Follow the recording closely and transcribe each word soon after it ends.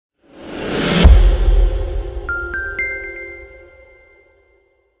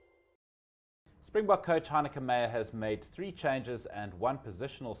Springbok coach Heineke Meyer has made 3 changes and 1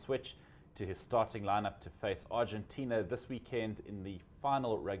 positional switch to his starting lineup to face Argentina this weekend in the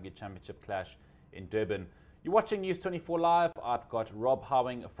final Rugby Championship clash in Durban. You're watching News 24 Live. I've got Rob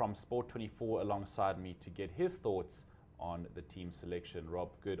Howing from Sport 24 alongside me to get his thoughts on the team selection. Rob,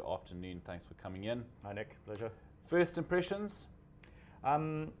 good afternoon. Thanks for coming in. Hi Nick, pleasure. First impressions?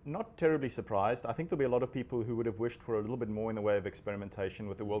 Not terribly surprised. I think there'll be a lot of people who would have wished for a little bit more in the way of experimentation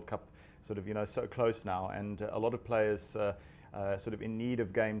with the World Cup sort of, so close now, and a lot of players sort of in need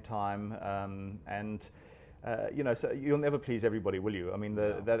of game time, so you'll never please everybody, will you? I mean,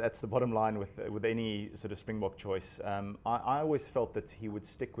 that's the bottom line with any sort of Springbok choice. I always felt that he would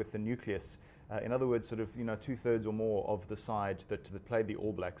stick with the nucleus. In other words, sort of 2/3 or more of the side that played the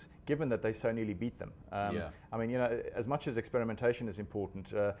All Blacks, given that they so nearly beat them. I mean, as much as experimentation is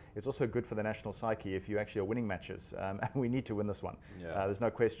important, it's also good for the national psyche if you actually are winning matches, and we need to win this one. There's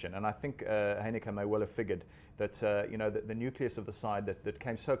no question. And I think Heineke may well have figured that the nucleus of the side that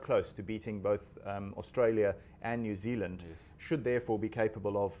came so close to beating both Australia and New Zealand should therefore be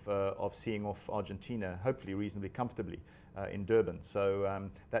capable of seeing off Argentina, hopefully reasonably comfortably, in Durban. So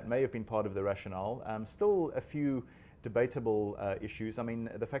that may have been part of the rationale. Still a few debatable issues. I mean,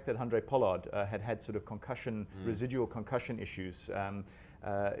 the fact that Handré Pollard had sort of residual concussion issues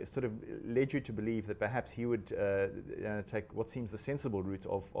sort of led you to believe that perhaps he would take what seems the sensible route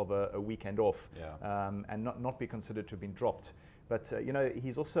of a weekend off, and not be considered to have been dropped. But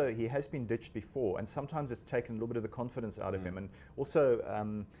he has been ditched before, and sometimes it's taken a little bit of the confidence out of him. And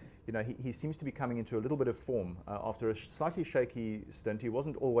also, he seems to be coming into a little bit of form after a slightly shaky stint. He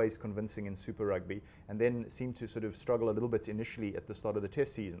wasn't always convincing in Super Rugby, and then seemed to sort of struggle a little bit initially at the start of the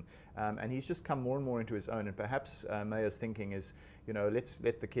Test season. And he's just come more and more into his own. And perhaps Meyer's thinking is, let's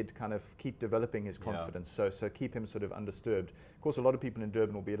let the kid kind of keep developing his confidence. So keep him sort of undisturbed. Of course, a lot of people in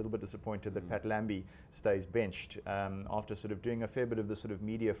Durban will be a little bit disappointed that Pat Lambie stays benched after sort of doing a fair bit of the sort of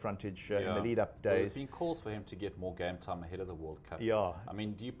media frontage in the lead-up days. There's been calls for him to get more game time ahead of the World Cup. I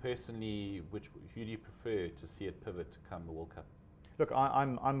mean, do you personally, who do you prefer to see it pivot to come the World Cup? Look,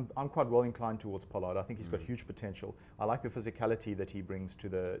 I'm quite well inclined towards Pollard. I think he's got huge potential. I like the physicality that he brings to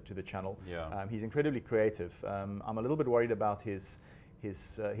the channel. He's incredibly creative. I'm a little bit worried about his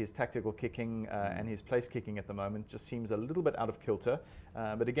tactical kicking and his place kicking at the moment. Just seems a little bit out of kilter.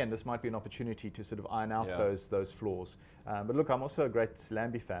 But again, this might be an opportunity to sort of iron out those flaws. But look, I'm also a great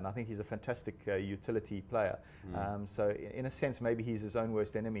Lambie fan. I think he's a fantastic utility player. So in a sense, maybe he's his own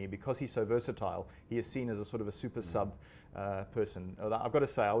worst enemy. Because he's so versatile, he is seen as a sort of a super sub person. I've got to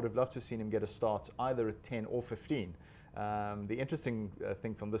say, I would have loved to have seen him get a start either at 10 or 15. The interesting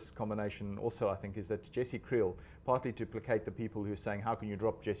thing from this combination also, I think, is that Jesse Creel, partly to placate the people who are saying, how can you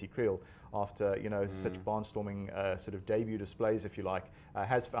drop Jesse Creel after such barnstorming sort of debut displays, if you like,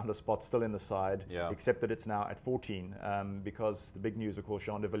 has found a spot still in the side, except that it's now at 14, because the big news, of course,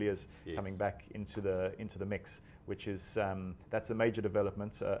 Jean de Villiers coming back into the mix, which is that's a major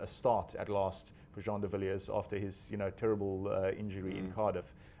development, a start at last for Jean de Villiers after his terrible injury in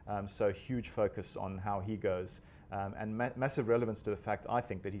Cardiff. So huge focus on how he goes. And massive relevance to the fact, I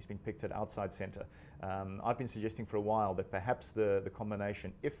think, that he's been picked at outside centre. I've been suggesting for a while that perhaps the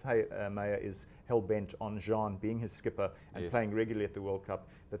combination, if Meyer is hell-bent on Jean being his skipper and playing regularly at the World Cup,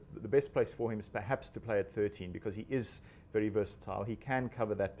 that the best place for him is perhaps to play at 13, because he is very versatile. He can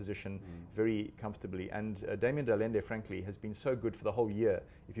cover that position very comfortably. And Damien Dalende, frankly, has been so good for the whole year,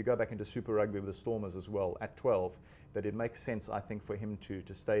 if you go back into Super Rugby with the Stormers as well, at 12, that it makes sense, I think, for him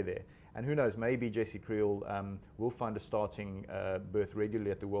to stay there. And who knows, maybe Jesse Creel will find a starting berth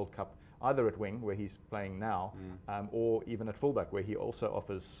regularly at the World Cup, either at wing, where he's playing now, or even at fullback, where he also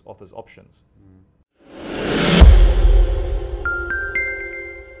offers options.